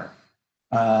timely manner.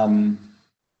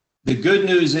 The good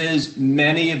news is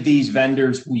many of these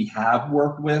vendors we have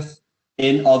worked with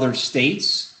in other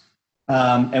states,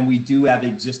 and we do have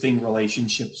existing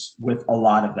relationships with a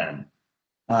lot of them.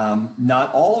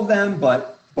 Not all of them,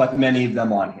 but many of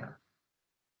them on here.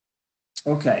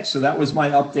 Okay, so that was my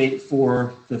update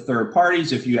for the third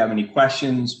parties. If you have any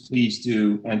questions, please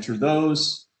do enter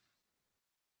those.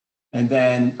 And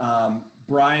then,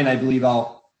 Brian, I believe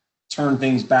I'll turn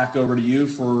things back over to you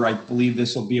for, I believe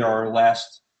this will be our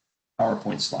last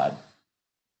PowerPoint slide.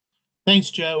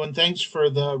 Thanks, Joe, and thanks for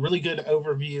the really good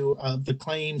overview of the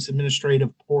claims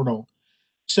administrative portal.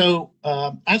 So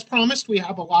as promised, we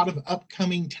have a lot of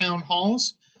upcoming town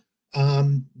halls.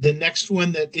 The next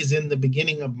one that is in the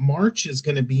beginning of March is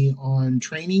going to be on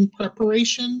training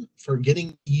preparation for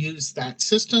getting to use that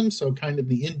system. So kind of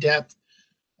the in-depth,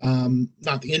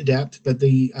 not the in-depth, but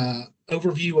the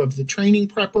overview of the training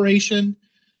preparation.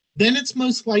 Then it's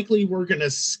most likely we're going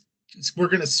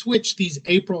to switch these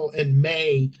April and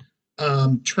May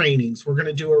trainings. We're going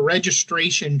to do a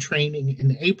registration training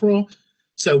in April,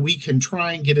 so we can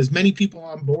try and get as many people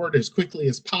on board as quickly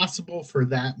as possible for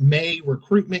that May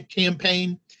recruitment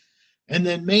campaign. And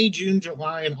then May, June,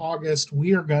 July, and August,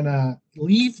 we are going to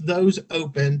leave those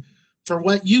open for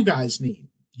what you guys need,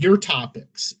 your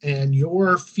topics and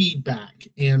your feedback,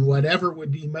 and whatever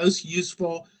would be most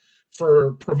useful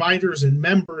for providers and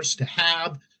members to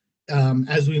have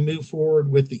as we move forward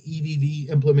with the EVV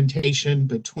implementation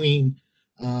between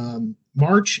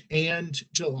March and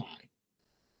July.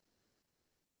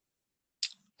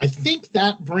 I think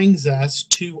that brings us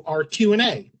to our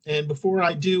Q&A. And before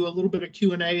I do a little bit of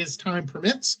Q&A as time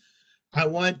permits, I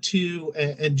want to,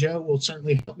 and Joe will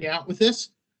certainly help me out with this,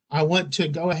 I want to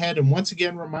go ahead and once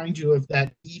again remind you of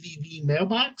that EVV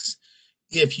mailbox.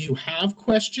 If you have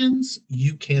questions,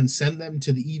 you can send them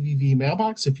to the EVV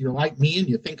mailbox. If you're like me and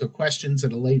you think of questions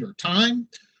at a later time,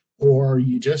 or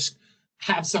you just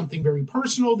have something very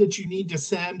personal that you need to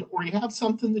send, or you have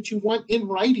something that you want in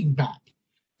writing back,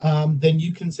 then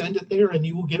you can send it there and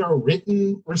you will get a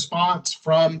written response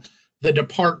from the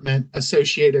department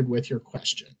associated with your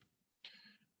question.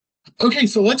 Okay,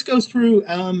 so let's go through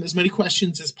as many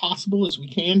questions as possible as we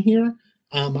can here.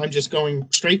 I'm just going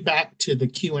straight back to the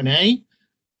Q&A.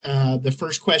 The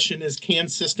first question is,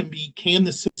 this system be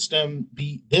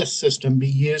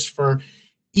used for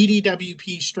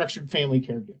EDWP structured family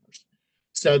caregivers?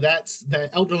 So that's the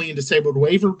Elderly and Disabled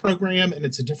Waiver Program, and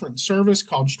it's a different service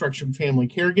called Structured Family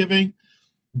Caregiving.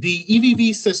 The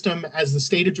EVV system, as the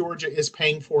state of Georgia is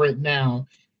paying for it now,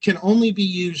 can only be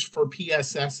used for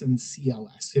PSS and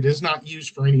CLS. It is not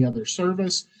used for any other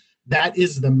service. That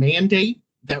is the mandate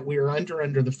that we are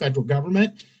under the federal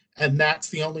government, and that's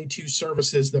the only two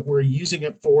services that we're using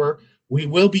it for. We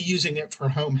will be using it for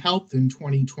home health in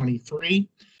 2023.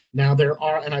 Now there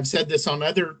are, and I've said this on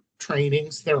other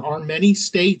trainings, there are many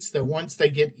states that once they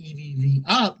get EVV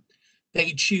up,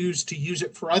 they choose to use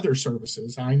it for other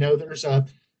services. I know there's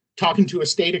talking to a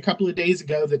state a couple of days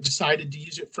ago that decided to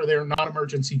use it for their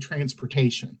non-emergency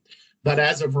transportation. But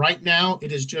as of right now,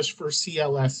 it is just for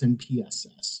CLS and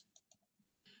PSS.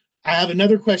 I have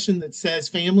another question that says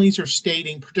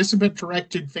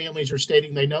participant-directed families are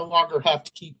stating they no longer have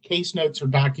to keep case notes or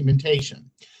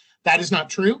documentation. That is not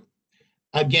true.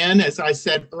 Again, as I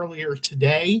said earlier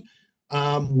today,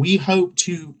 we hope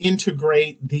to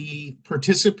integrate the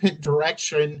participant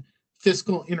direction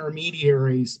fiscal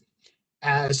intermediaries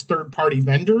as third-party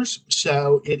vendors.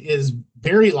 So it is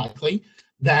very likely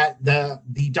that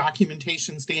the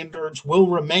documentation standards will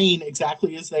remain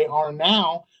exactly as they are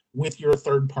now with your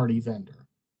third-party vendor.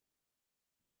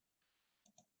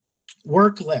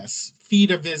 Work lists, fee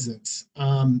to visits.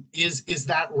 Is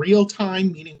that real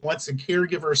time, meaning once a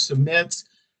caregiver submits,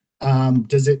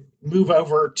 does it move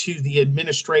over to the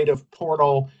administrative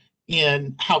portal,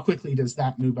 and how quickly does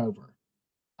that move over?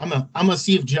 I'm gonna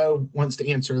see if Joe wants to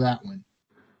answer that one.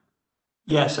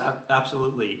 Yes,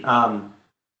 absolutely.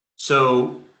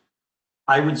 So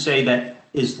I would say that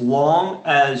as long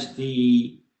as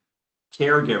the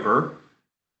caregiver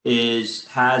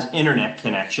has internet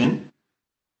connection,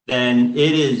 then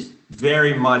it is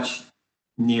very much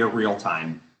near real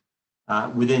time,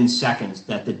 within seconds,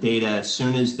 that the data, as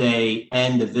soon as they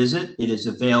end a visit, it is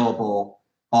available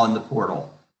on the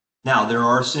portal. Now, there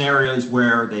are scenarios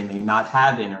where they may not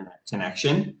have internet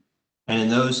connection, and in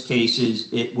those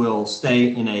cases, it will stay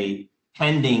in a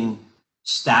pending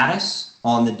status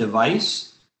on the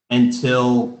device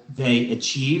until they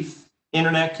achieve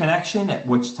internet connection, at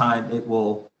which time it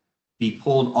will be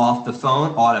pulled off the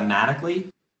phone automatically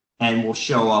and will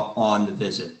show up on the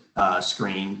visit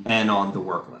screen and on the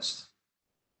work list.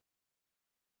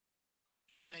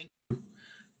 Thank you.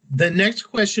 The next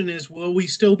question is, will we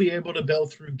still be able to bill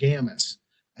through GAMIS?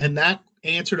 And that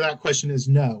answer to that question is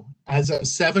no. As of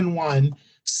 7/1,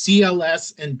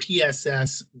 CLS and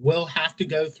PSS will have to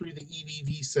go through the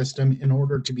EVV system in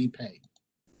order to be paid.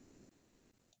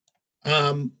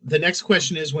 The next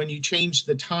question is, when you change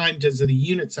the time, does the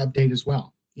units update as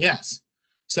well? Yes.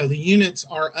 So the units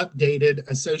are updated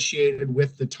associated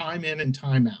with the time in and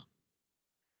time out.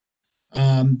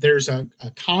 There's a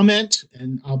comment,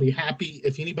 and I'll be happy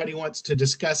if anybody wants to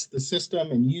discuss the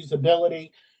system and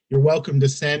usability. You're welcome to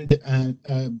send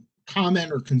a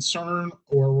comment or concern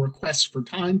or request for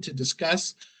time to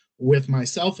discuss with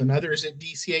myself and others at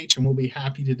DCH, and we'll be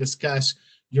happy to discuss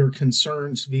your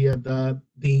concerns via the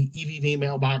EVV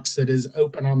mailbox that is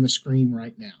open on the screen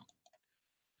right now.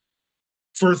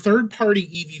 For third-party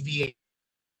EVV,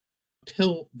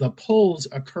 until the pulls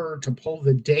occur to pull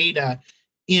the data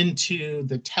into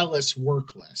the TELUS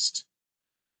work list.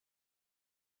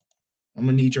 I'm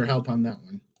gonna need your help on that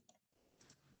one,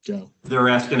 Joe. They're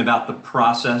asking about the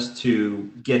process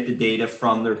to get the data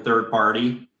from their third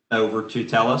party over to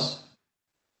TELUS?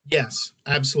 Yes,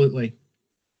 absolutely.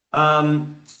 I'll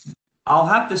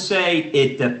have to say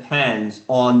it depends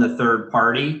on the third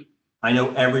party. I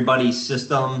know everybody's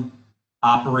system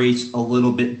operates a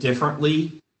little bit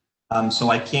differently, so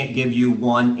I can't give you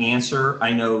one answer.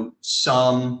 I know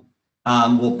some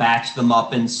will batch them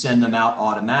up and send them out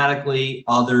automatically.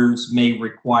 Others may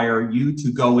require you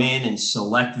to go in and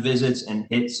select visits and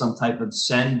hit some type of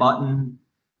send button.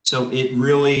 So it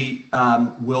really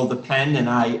will depend, and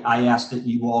I ask that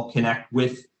you all connect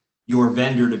with your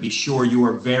vendor to be sure you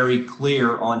are very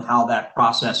clear on how that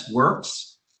process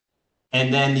works.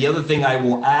 And then the other thing I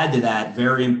will add to that,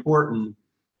 very important,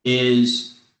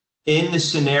 is in the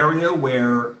scenario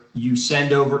where you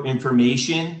send over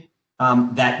information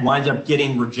that winds up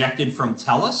getting rejected from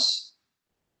TELUS,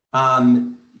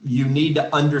 you need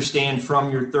to understand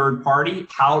from your third party,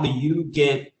 how do you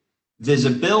get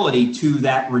visibility to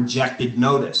that rejected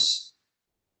notice?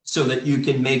 so that you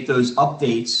can make those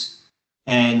updates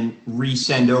and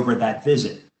resend over that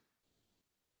visit.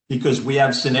 Because we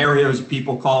have scenarios,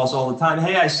 people call us all the time,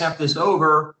 hey, I sent this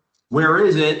over, where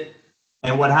is it?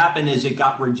 And what happened is it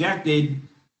got rejected,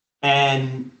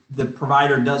 and the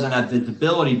provider doesn't have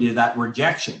visibility to that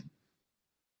rejection.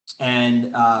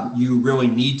 And you really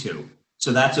need to.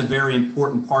 So that's a very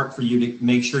important part for you to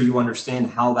make sure you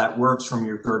understand how that works from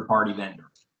your third-party vendor.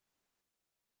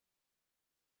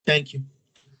 Thank you.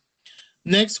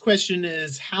 Next question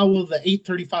is, how will the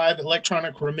 835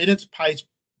 electronic remittance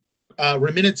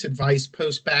advice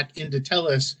post back into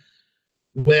TELUS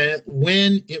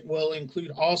when it will include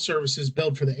all services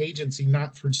billed for the agency,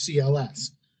 not for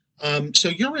CLS? So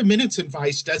your remittance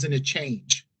advice doesn't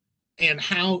change. And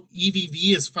how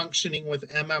EVV is functioning with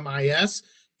MMIS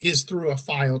is through a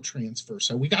file transfer.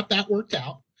 So we got that worked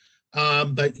out.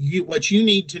 But what you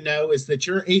need to know is that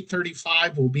your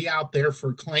 835 will be out there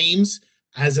for claims,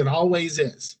 as it always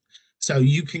is. So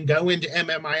you can go into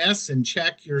MMIS and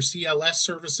check your CLS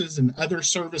services and other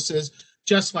services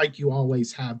just like you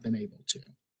always have been able to.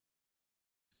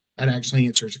 That actually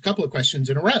answers a couple of questions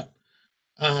in a row.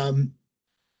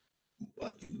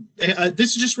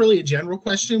 This is just really a general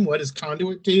question. What does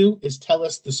Conduit do? Is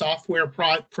TELUS the software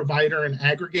provider and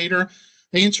aggregator?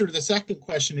 The answer to the second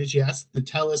question is yes. The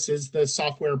TELUS is the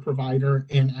software provider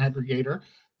and aggregator.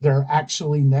 They're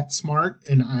actually NetSmart,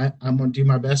 and I'm going to do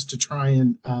my best to try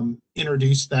and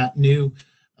introduce that new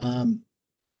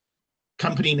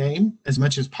company name as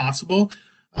much as possible.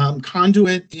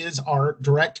 Conduit is our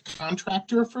direct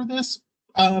contractor for this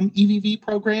EVV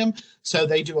program. So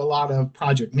they do a lot of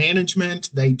project management.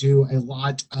 They do a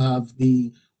lot of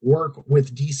the work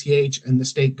with DCH and the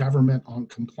state government on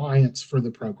compliance for the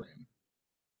program.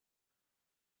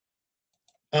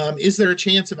 Is there a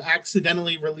chance of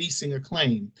accidentally releasing a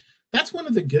claim? That's one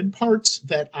of the good parts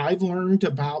that I've learned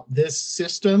about this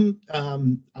system.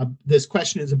 This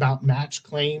question is about match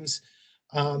claims.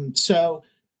 So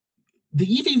the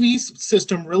EVV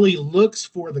system really looks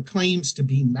for the claims to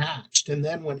be matched. And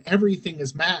then when everything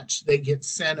is matched, they get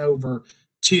sent over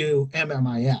to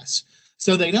MMIS.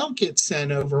 So they don't get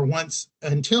sent over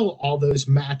until all those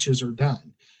matches are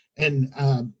done. And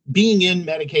being in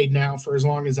Medicaid now for as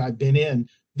long as I've been in,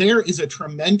 there is a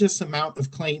tremendous amount of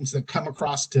claims that come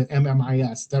across to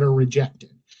MMIS that are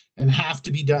rejected and have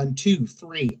to be done 2,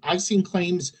 3. I've seen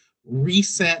claims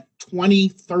resent 20,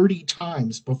 30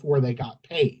 times before they got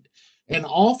paid. And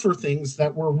all for things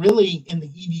that were really in the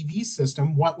EVV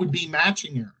system, what would be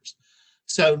matching errors.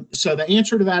 So the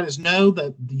answer to that is no,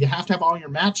 that you have to have all your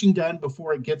matching done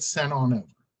before it gets sent on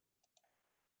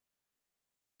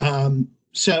over.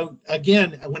 So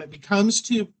again, when it comes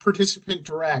to participant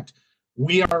direct,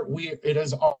 it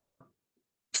is our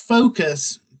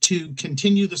focus to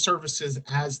continue the services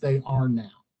as they are now.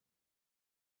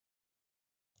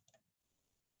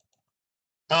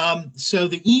 So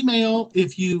the email,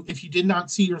 if you did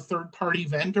not see your third-party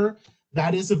vendor,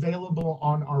 that is available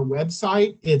on our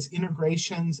website. It's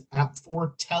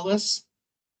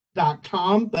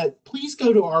integrations@fortelus.com. But please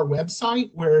go to our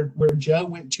website where Joe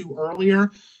went to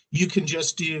earlier. You can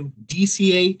just do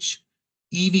DCH,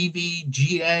 EVV,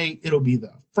 GA. It'll be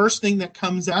the first thing that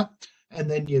comes up.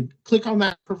 And then you click on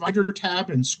that provider tab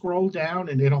and scroll down,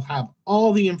 and it'll have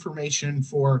all the information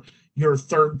for your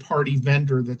third-party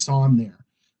vendor that's on there.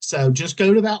 So just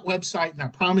go to that website, and I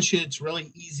promise you it's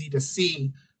really easy to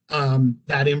see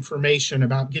that information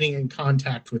about getting in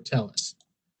contact with TELUS.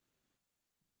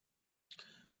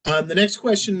 The next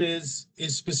question is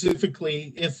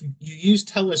specifically if you use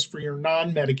TELUS for your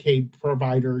non-Medicaid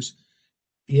providers.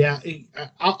 Yeah,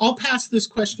 I'll pass this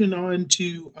question on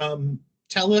to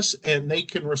TELUS, and they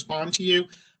can respond to you.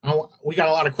 We got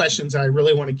a lot of questions. I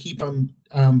really want to keep them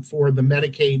for the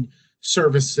Medicaid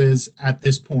services at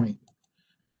this point.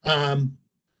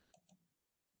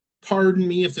 Pardon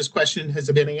me if this question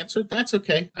has been answered. That's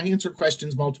okay. I answer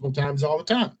questions multiple times all the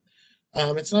time.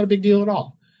 It's not a big deal at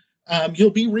all.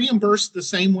 You'll be reimbursed the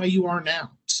same way you are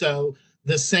now. So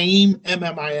the same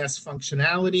MMIS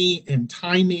functionality and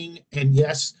timing, and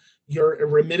yes, your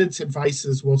remittance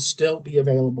advices will still be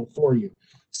available for you.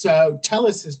 So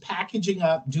TELUS is packaging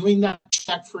up, doing that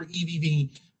check for EVV,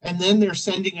 and then they're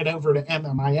sending it over to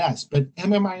MMIS. But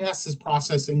MMIS is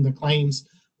processing the claims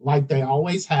like they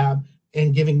always have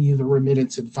and giving you the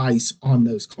remittance advice on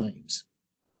those claims.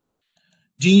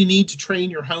 Do you need to train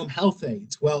your home health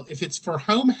aides? Well, if it's for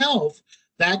home health,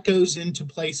 that goes into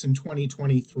place in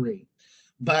 2023.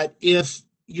 But if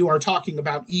you are talking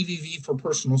about EVV for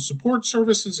personal support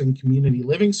services and community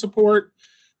living support,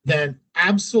 then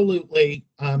absolutely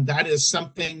that is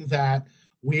something that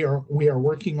we are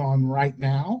working on right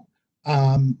now.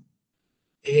 And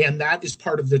that is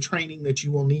part of the training that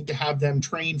you will need to have them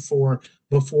trained for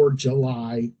before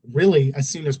July, really as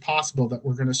soon as possible, that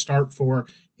we're going to start for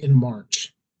in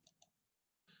March.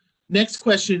 Next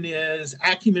question is,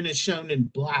 Acumen is shown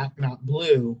in black, not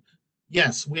blue.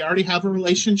 Yes, we already have a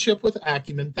relationship with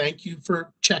Acumen. Thank you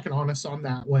for checking on us on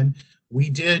that one. We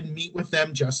did meet with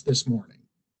them just this morning.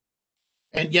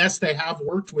 And yes, they have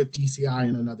worked with DCI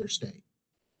in another state.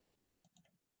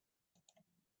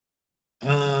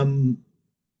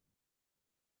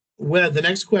 Well, the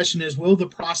next question is, will the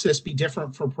process be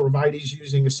different for providers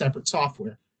using a separate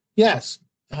software? Yes.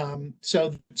 So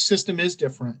the system is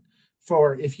different.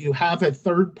 For if you have a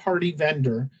third-party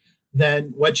vendor,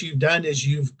 then what you've done is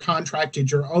you've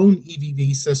contracted your own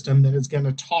EVV system that is going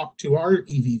to talk to our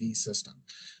EVV system.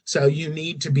 So you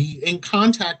need to be in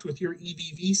contact with your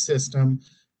EVV system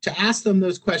to ask them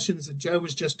those questions that Joe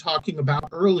was just talking about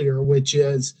earlier, which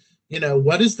is, you know,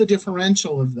 what is the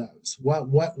differential of those?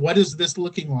 What is this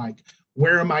looking like?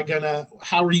 Where am I gonna,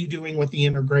 how are you doing with the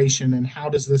integration, and how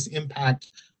does this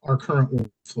impact our current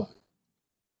workflow?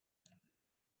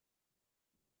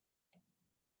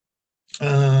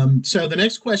 So the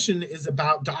next question is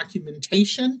about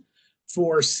documentation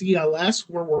for CLS.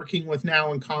 We're working with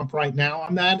Now and Comp right now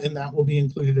on that, and that will be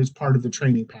included as part of the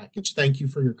training package. Thank you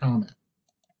for your comment.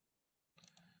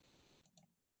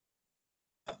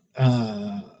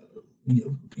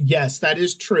 Yes, that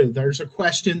is true. There's a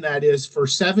question that is for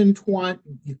 720.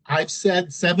 I've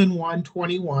said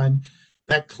 7121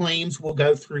 that claims will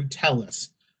go through TELUS.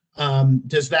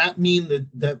 Does that mean that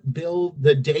the bill,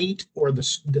 the date, or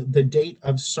the date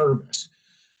of service?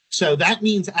 So that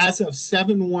means as of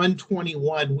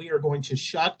 7/1/21, we are going to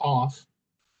shut off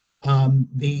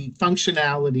the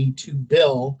functionality to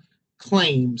bill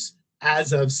claims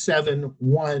as of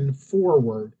 7/1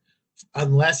 forward,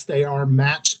 unless they are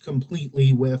matched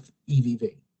completely with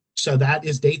EVV. So that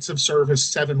is dates of service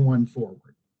 7/1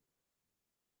 forward.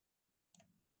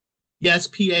 Yes,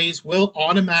 PAs will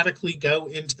automatically go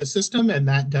into the system, and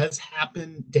that does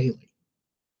happen daily.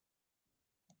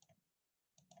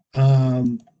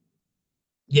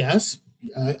 Yes,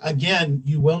 again,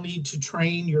 you will need to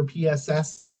train your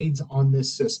PSS aides on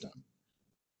this system.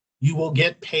 You will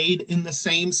get paid in the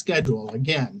same schedule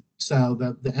again. So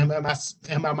the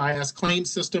MMIS claim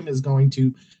system is going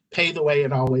to pay the way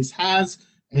it always has,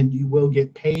 and you will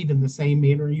get paid in the same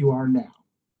manner you are now.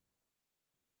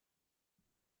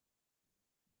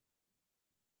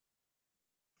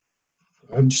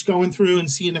 I'm just going through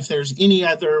and seeing if there's any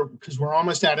other, because we're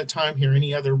almost out of time here,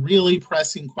 any other really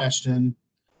pressing question.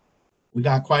 We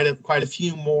got quite a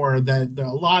few more that a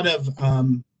lot of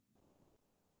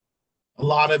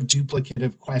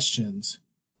duplicative questions.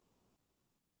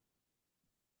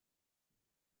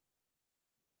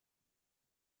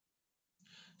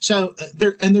 So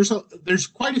there's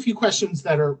quite a few questions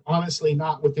that are honestly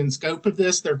not within scope of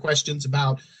this. They're questions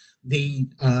about the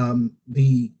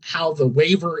how the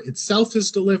waiver itself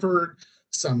is delivered,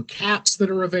 some caps that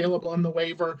are available in the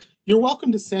waiver. You're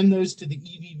welcome to send those to the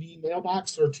EVV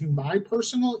mailbox or to my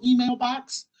personal email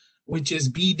box, which is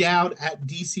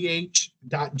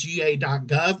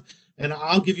bdowd@dch.ga.gov, and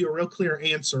I'll give you a real clear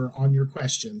answer on your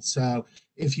question. So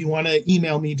if you want to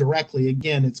email me directly,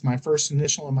 again, it's my first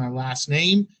initial and my last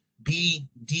name,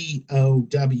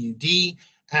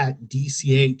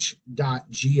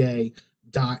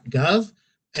 bdowd@dch.ga.gov,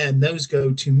 and those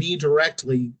go to me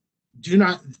directly.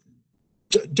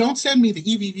 Don't send me the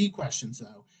EVV questions,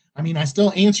 though. I mean, I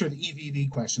still answer the EVV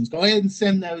questions. Go ahead and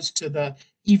send those to the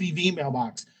EVV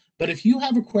mailbox. But if you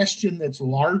have a question that's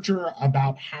larger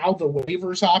about how the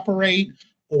waivers operate,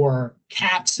 or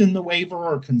caps in the waiver,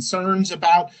 or concerns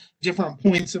about different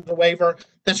points of the waiver,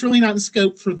 that's really not in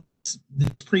scope for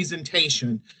this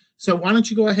presentation. So why don't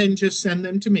you go ahead and just send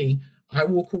them to me. I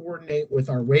will coordinate with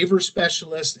our waiver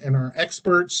specialist and our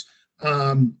experts,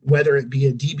 whether it be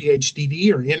at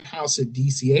DBHDD or in-house at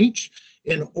DCH,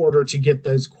 in order to get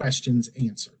those questions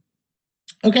answered.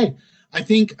 Okay, I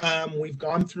think we've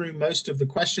gone through most of the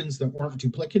questions that weren't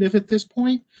duplicative at this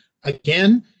point.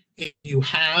 Again, if you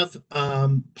have,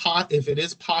 if it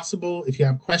is possible, if you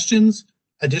have questions,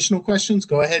 additional questions,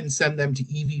 go ahead and send them to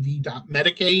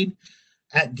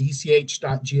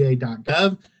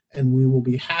evv.medicaid@dch.ga.gov, and we will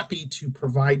be happy to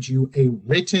provide you a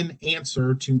written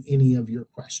answer to any of your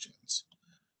questions.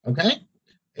 Okay?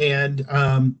 And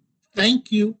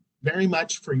thank you very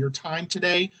much for your time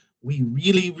today. We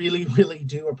really, really, really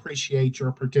do appreciate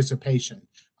your participation.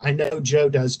 I know Joe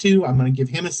does too. I'm going to give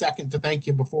him a second to thank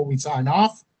you before we sign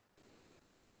off.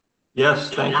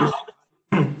 Yes, thank you.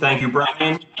 Thank you,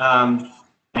 Brian.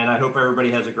 And I hope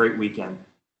everybody has a great weekend.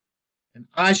 And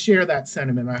I share that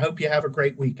sentiment. I hope you have a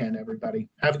great weekend, everybody.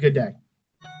 Have a good day.